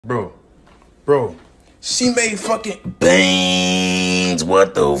Bro, she made fucking beans.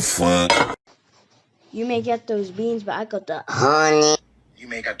 What the fuck? You may get those beans, but I got the honey. You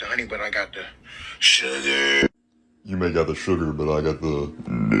may got the honey, but I got the sugar. You may got the sugar, but I got the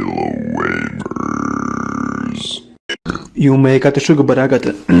Milo wafers. You may got the sugar, but I got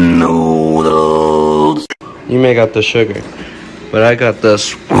the Noodles. You may got the sugar, but I got the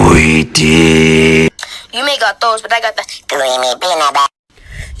Sweetie. You may got those, but I got the creamy peanut butter.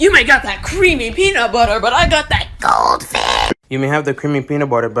 You may got that creamy peanut butter, but I got that goldfish. You may have the creamy peanut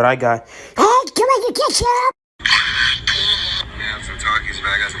butter, but I got Hey, can I get ketchup? Some Takis, but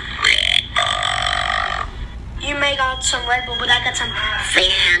I got some. You may got some Red Bull, but I got some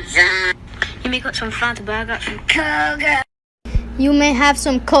Fanta. You may got some Fanta, but I got some Coke. You may have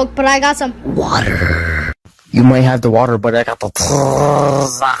some Coke, but I got some Water. You may have the water, but I got the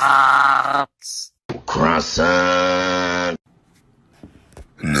Croissant.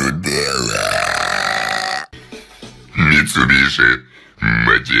 Nutella. Mitsubishi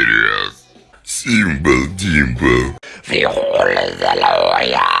Materials. Simple. Frijoles de la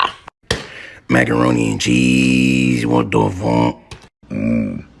olla. Macaroni and cheese. What the fuck?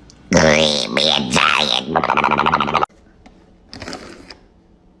 creamy Italian.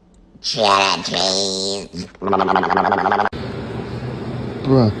 Cheddar cheese.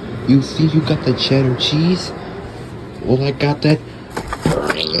 Bruh, you see you got the cheddar cheese? Well, I got that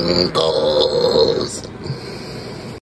Pringles.